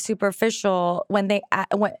to be superficial when they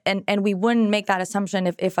and we wouldn't make that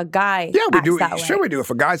assumption if a guy acts that way? Sure we do. If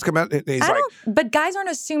a guy's come out and he's like, but guys aren't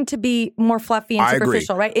assumed to be more fluffy and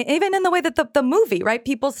superficial, right? Even in the way that the movie, right?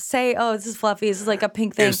 People say, "Oh, this is fluffy. This is like a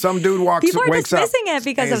pink thing." If some dude people are wakes up, dismissing it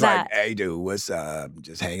because of that. Like, hey, dude, what's up?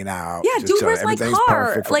 Just hanging out. Yeah, dude, where's my car?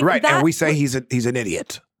 Perfect Like right, that, and we say he's an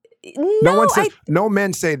idiot. No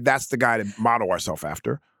men say that's the guy to model ourselves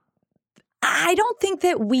after. I don't think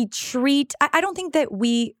that I don't think that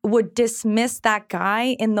we would dismiss that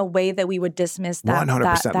guy in the way that we would dismiss that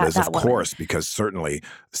 100%, Liz, that of woman. course, because certainly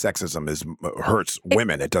sexism hurts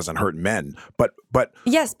women. It doesn't hurt men. But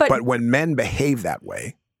when men behave that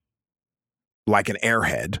way, like an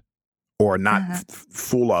airhead or not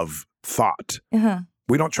full of thought,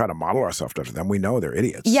 we don't try to model ourselves after them. We know they're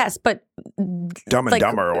idiots. Yes, but Dumb and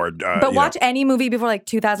Dumber or but watch any movie before like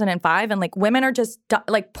 2005 and like women are just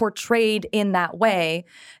like portrayed in that way.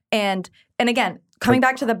 And again, coming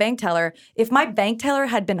back to the bank teller, if my bank teller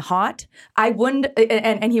had been hot, I wouldn't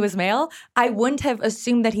and he was male, I wouldn't have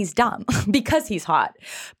assumed that he's dumb because he's hot.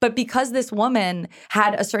 But because this woman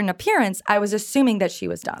had a certain appearance, I was assuming that she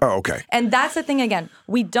was dumb. Oh, okay. And that's the thing again.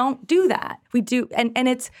 We don't do that. We do and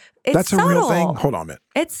it's that's subtle. A real thing. Hold on a minute.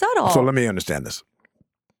 It's subtle. So let me understand this.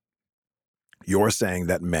 You're saying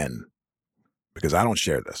that men, because I don't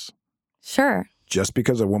share this. Sure. Just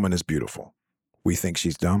because a woman is beautiful, we think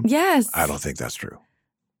she's dumb? Yes. I don't think that's true.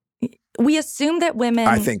 We assume that women...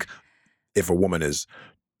 I think if a woman is,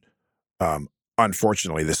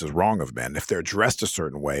 unfortunately, this is wrong of men, if they're dressed a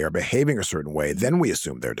certain way or behaving a certain way, then we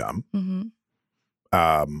assume they're dumb.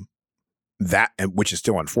 Which is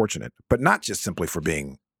still unfortunate, but not just simply for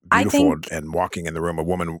being beautiful and walking in the room. A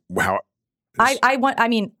woman,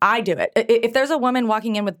 I do it. If there's a woman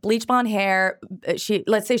walking in with bleach blonde hair,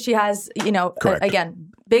 let's say she has,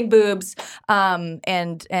 again, big boobs, and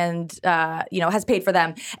has paid for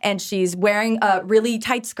them, and she's wearing a really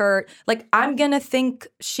tight skirt. Like I'm gonna think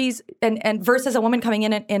she's and versus a woman coming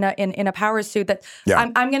in a power suit that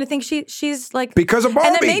I'm gonna think she's like because of Barbie,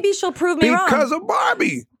 and then maybe she'll prove me wrong because of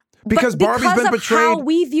Barbie. Because Barbie's been portrayed. How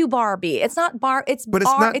we view Barbie, it's not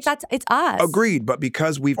it's us. Agreed, but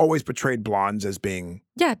because we've always portrayed blondes as being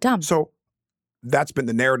dumb. So that's been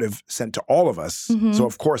the narrative sent to all of us. So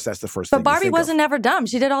of course that's the first thing. But Barbie wasn't never dumb.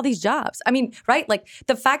 She did all these jobs. I mean, right? Like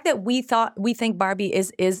the fact that we think Barbie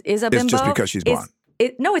is a bimbo. It's just because she's blonde.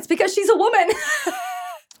 No, it's because she's a woman.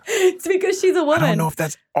 It's because she's a woman. I don't know if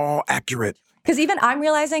that's all accurate. Because even I'm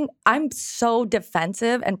realizing I'm so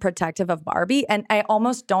defensive and protective of Barbie, and I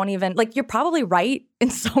almost don't even, like, you're probably right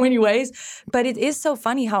in so many ways, but it is so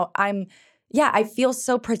funny how I feel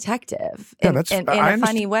so protective in a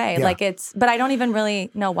funny way. Yeah. Like but I don't even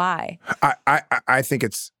really know why. I think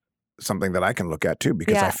it's something that I can look at too,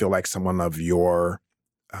 because I feel like someone of your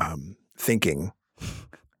thinking,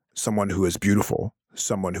 someone who is beautiful,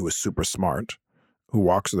 someone who is super smart, who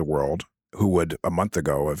walks the world, who would a month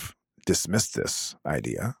ago have dismissed this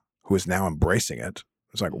idea, who is now embracing it.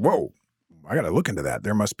 It's like, whoa, I got to look into that.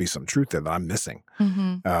 There must be some truth there that I'm missing.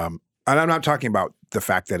 And I'm not talking about the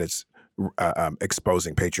fact that it's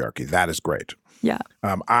exposing patriarchy. That is great. Yeah.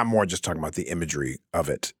 I'm more just talking about the imagery of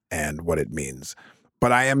it and what it means.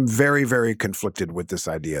 But I am very, very conflicted with this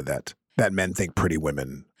idea that men think pretty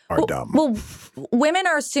women are dumb. Well, women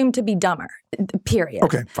are assumed to be dumber, period.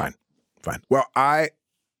 Okay, fine. Well, I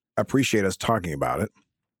appreciate us talking about it,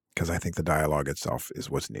 because I think the dialogue itself is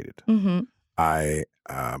what's needed. I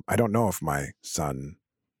don't know if my son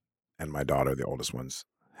and my daughter, the oldest ones,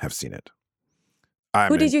 have seen it.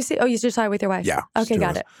 Who did you see? Oh, you just saw it with your wife? Yeah. Okay,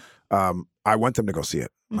 got it. I want them to go see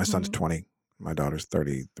it. My son's 20. My daughter's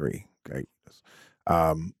 33. Great.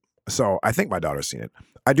 So I think my daughter's seen it.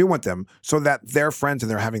 I do want them so that they're friends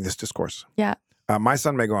and they're having this discourse. Yeah. My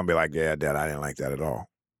son may go and be like, yeah, Dad, I didn't like that at all.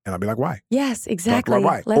 And I'll be like, why? Yes, exactly.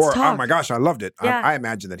 Why? Let's or, talk. oh my gosh, I loved it. Yeah. I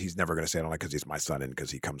imagine that he's never going to say I don't like because he's my son and because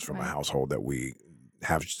he comes from a household that we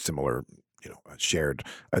have similar, shared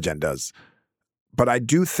agendas. But I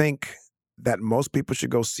do think that most people should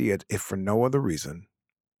go see it, if for no other reason,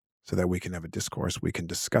 so that we can have a discourse. We can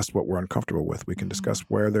discuss what we're uncomfortable with. We can discuss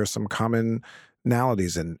where there's some common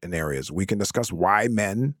commonalities in areas. We can discuss why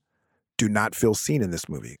men do not feel seen in this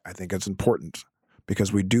movie. I think it's important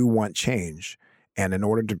because we do want change. And in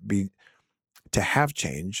order to have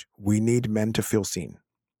change, we need men to feel seen.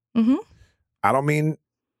 Mm-hmm. I don't mean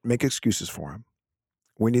make excuses for them.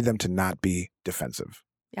 We need them to not be defensive.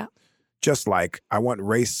 Yeah. Just like I want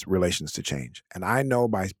race relations to change. And I know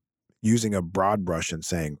by using a broad brush and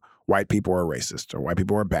saying white people are racist or white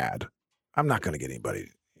people are bad, I'm not going to get anybody,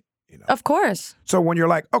 Of course. So when you're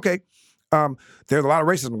like, okay, there's a lot of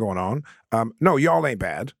racism going on. No, y'all ain't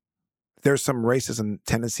bad. There's some racist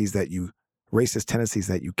tendencies that you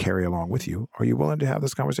carry along with you. Are you willing to have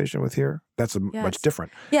this conversation with here? That's much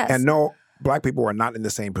different. Yes. And no, Black people are not in the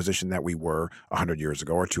same position that we were 100 years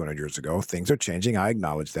ago or 200 years ago. Things are changing. I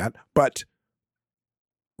acknowledge that. But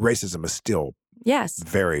racism is still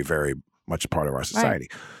very, very much a part of our society.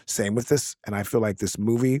 Right. Same with this. And I feel like this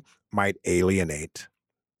movie might alienate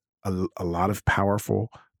a lot of powerful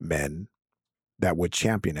men that would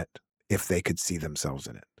champion it if they could see themselves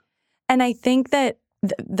in it. And I think that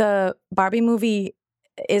the Barbie movie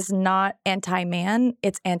is not anti-man,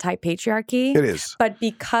 it's anti-patriarchy. It is. But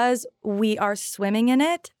because we are swimming in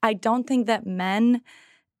it, I don't think that men,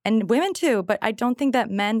 and women too, but I don't think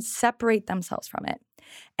that men separate themselves from it.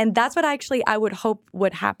 And that's what I would hope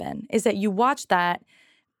would happen, is that you watch that,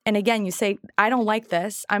 and again, you say, I don't like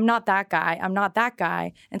this, I'm not that guy, I'm not that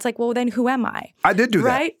guy. And it's like, well, then who am I? I did do that.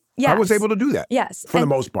 Right? Yes. I was able to do that. Yes. For the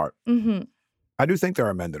most part. Mm-hmm. I do think there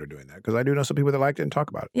are men that are doing that, because I do know some people that like it and talk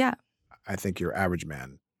about it. Yeah. I think your average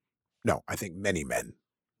man, I think many men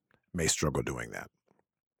may struggle doing that.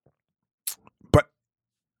 But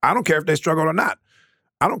I don't care if they struggle or not.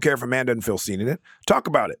 I don't care if a man doesn't feel seen in it. Talk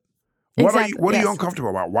about it. What are you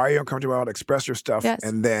uncomfortable about? Why are you uncomfortable about? Express your stuff. Yes.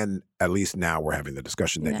 And then at least now we're having the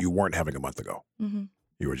discussion that you weren't having a month ago. Mm-hmm.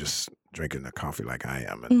 You were just drinking a coffee like I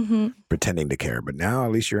am and pretending to care. But now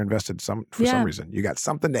at least you're invested for some reason. You got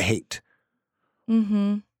something to hate.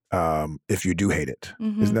 Mm-hmm. If you do hate it.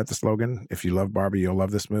 Mm-hmm. Isn't that the slogan? If you love Barbie, you'll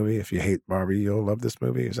love this movie. If you hate Barbie, you'll love this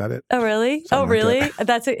movie. Is that it? Oh, really? Something really? like that?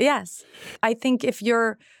 That's it. Yes. I think if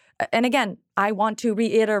you're, and again, I want to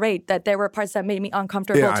reiterate that there were parts that made me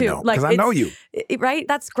uncomfortable too. I know, because I know you. Right?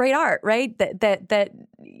 That's great art, right? That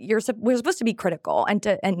we're supposed to be critical and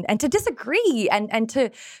to disagree and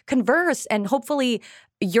to converse, and hopefully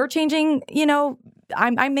you're changing,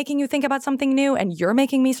 I'm making you think about something new, and you're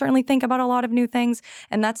making me certainly think about a lot of new things.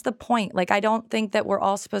 And that's the point. Like, I don't think that we're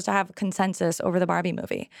all supposed to have a consensus over the Barbie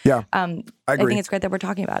movie. Yeah, I agree. I think it's great that we're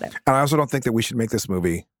talking about it. And I also don't think that we should make this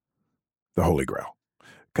movie the Holy Grail,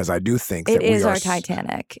 because I do think that it is our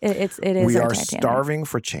Titanic. It is we our are Titanic. starving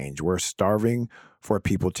for change. We're starving for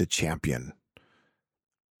people to champion,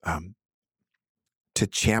 something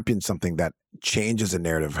that changes the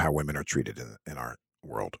narrative of how women are treated in our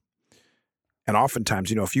world. And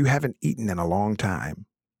oftentimes, if you haven't eaten in a long time,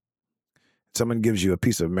 someone gives you a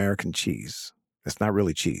piece of American cheese. It's not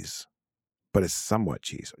really cheese, but it's somewhat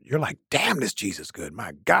cheese. You're like, damn, this cheese is good.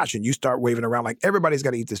 My gosh. And you start waving around like everybody's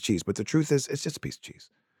got to eat this cheese. But the truth is, it's just a piece of cheese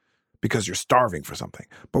because you're starving for something.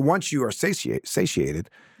 But once you are satiated,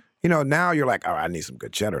 now you're like, oh, I need some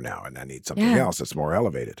good cheddar now, and I need something else that's more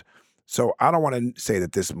elevated. So I don't want to say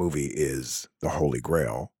that this movie is the Holy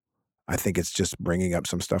Grail. I think it's just bringing up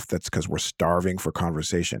some stuff that's because we're starving for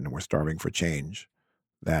conversation and we're starving for change,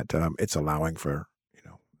 that it's allowing for,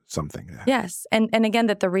 something. Yes. And again,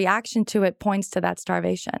 that the reaction to it points to that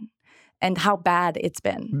starvation and how bad it's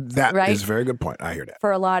been. That right? is a very good point. I hear that.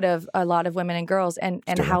 For a lot of women and girls, and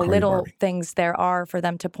how little Barbie. Things there are for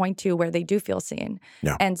them to point to where they do feel seen.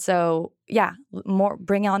 Yeah. And so,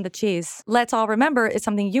 bring on the cheese. Let's all remember, it's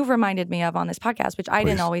something you've reminded me of on this podcast, which I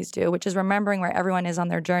didn't always do, which is remembering where everyone is on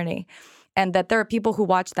their journey. And that there are people who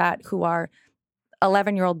watch that who are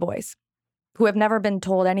 11-year-old boys who have never been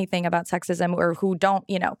told anything about sexism, or who don't,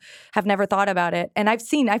 have never thought about it. And I've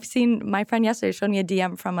seen my friend yesterday showed me a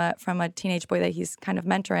DM from a teenage boy that he's kind of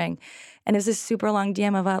mentoring. And it was this super long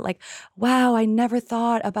DM about like, wow, I never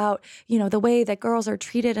thought about, the way that girls are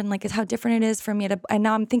treated, and like how different it is for me and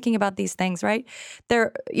now I'm thinking about these things, right?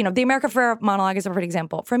 The America Ferrera monologue is a perfect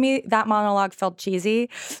example. For me, that monologue felt cheesy.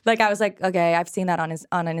 Like I was like, okay, I've seen that on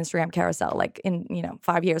an Instagram carousel, like in,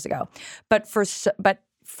 5 years ago. But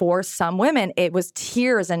for some women, it was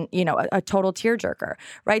tears and, a total tearjerker,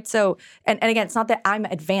 right? So, and again, it's not that I'm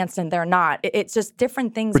advanced and they're not. It's just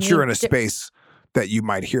different things. But you're in a space that you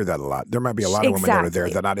might hear that a lot. There might be a lot of women that are there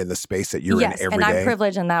that are not in the space that you're in every day. And I'm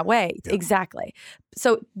privileged in that way. Yeah. Exactly.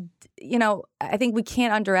 So, I think we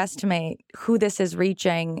can't underestimate who this is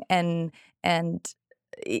reaching and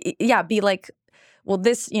be like, well,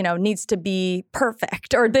 this, needs to be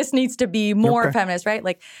perfect or this needs to be more feminist, right?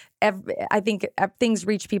 Like, I think things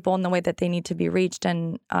reach people in the way that they need to be reached.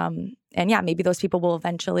 And yeah, maybe those people will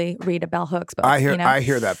eventually read a Bell Hooks book. I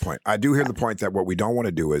hear that point. I do hear the point that what we don't want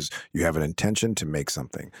to do is you have an intention to make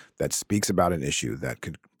something that speaks about an issue that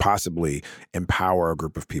could possibly empower a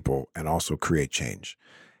group of people and also create change.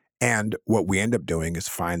 And what we end up doing is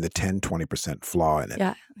find the 10, 20% flaw in it.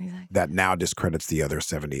 Yeah, exactly. That now discredits the other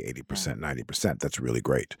 70, 80%, 90%. That's really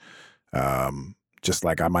great. Just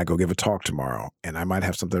like I might go give a talk tomorrow and I might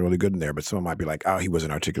have something really good in there, but someone might be like, oh, he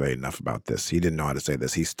wasn't articulate enough about this. He didn't know how to say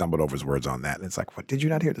this. He stumbled over his words on that. And it's like, what, did you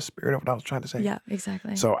not hear the spirit of what I was trying to say? Yeah,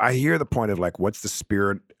 exactly. So I hear the point of like, what's the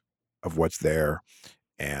spirit of what's there?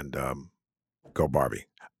 And go Barbie.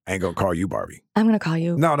 I ain't going to call you Barbie. I'm going to call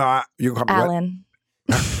you. No, you can call me Alan.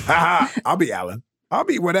 I'll be Alan. I'll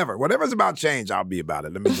be whatever. Whatever's about change, I'll be about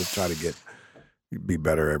it. Let me just try to be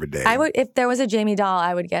better every day. I would, if there was a Jamie doll,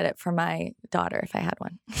 I would get it for my daughter if I had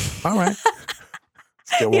one. All right.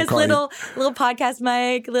 He has little podcast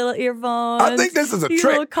mic, little earphones. I think this is a trick.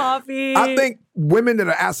 Little coffee. I think women that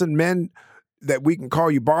are asking men that we can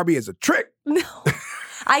call you Barbie is a trick. No.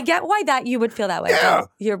 I get why you would feel that way. Yeah.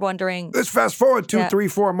 You're wondering. Let's fast forward 2, 3,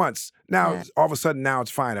 4 months. Now, all of a sudden, now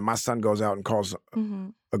it's fine. And my son goes out and calls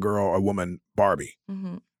a woman Barbie.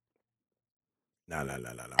 Mm-hmm. No.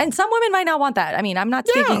 And some women might not want that. I mean, I'm not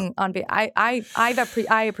speaking on. I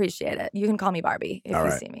appreciate it. You can call me Barbie if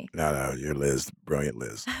you see me. No, you're Liz, brilliant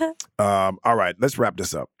Liz. All right, let's wrap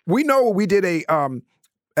this up. We know we did a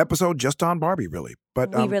episode just on Barbie, really,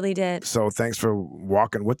 but we really did. So thanks for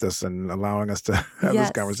walking with us and allowing us to have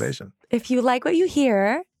this conversation. If you like what you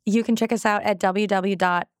hear, you can check us out at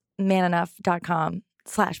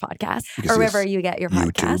www.manenough.com/podcast or wherever you get your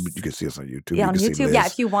podcasts. YouTube, you can see us on YouTube. Yeah, on YouTube. Yeah,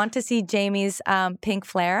 if you want to see Jamie's pink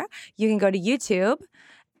flare, you can go to YouTube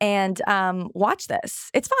and watch this.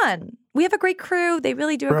 It's fun. We have a great crew. They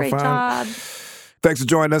really do a great job. Thanks for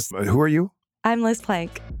joining us. Who are you? I'm Liz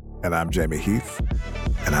Plank. And I'm Jamie Heath.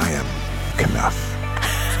 And I am Kenough.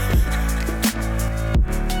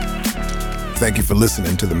 Thank you for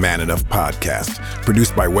listening to the Man Enough podcast,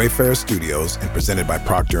 produced by Wayfarer Studios and presented by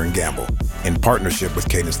Procter & Gamble, in partnership with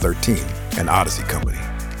Cadence 13 and Odyssey Company.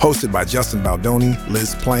 Hosted by Justin Baldoni,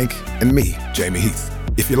 Liz Plank, and me, Jamie Heath.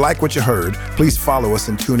 If you like what you heard, please follow us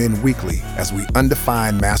and tune in weekly as we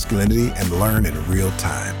undefine masculinity and learn in real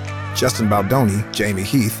time. Justin Baldoni, Jamie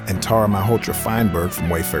Heath, and Tara Malhotra Feinberg from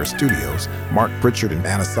Wayfarer Studios, Mark Pritchard and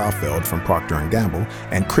Anna Saalfeld from Procter & Gamble,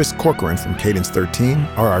 and Chris Corcoran from Cadence 13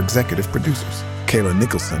 are our executive producers. Kayla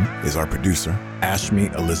Nicholson is our producer.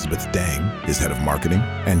 Ashmi Elizabeth Dang is head of marketing,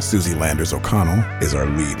 and Susie Landers O'Connell is our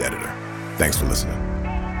lead editor. Thanks for listening.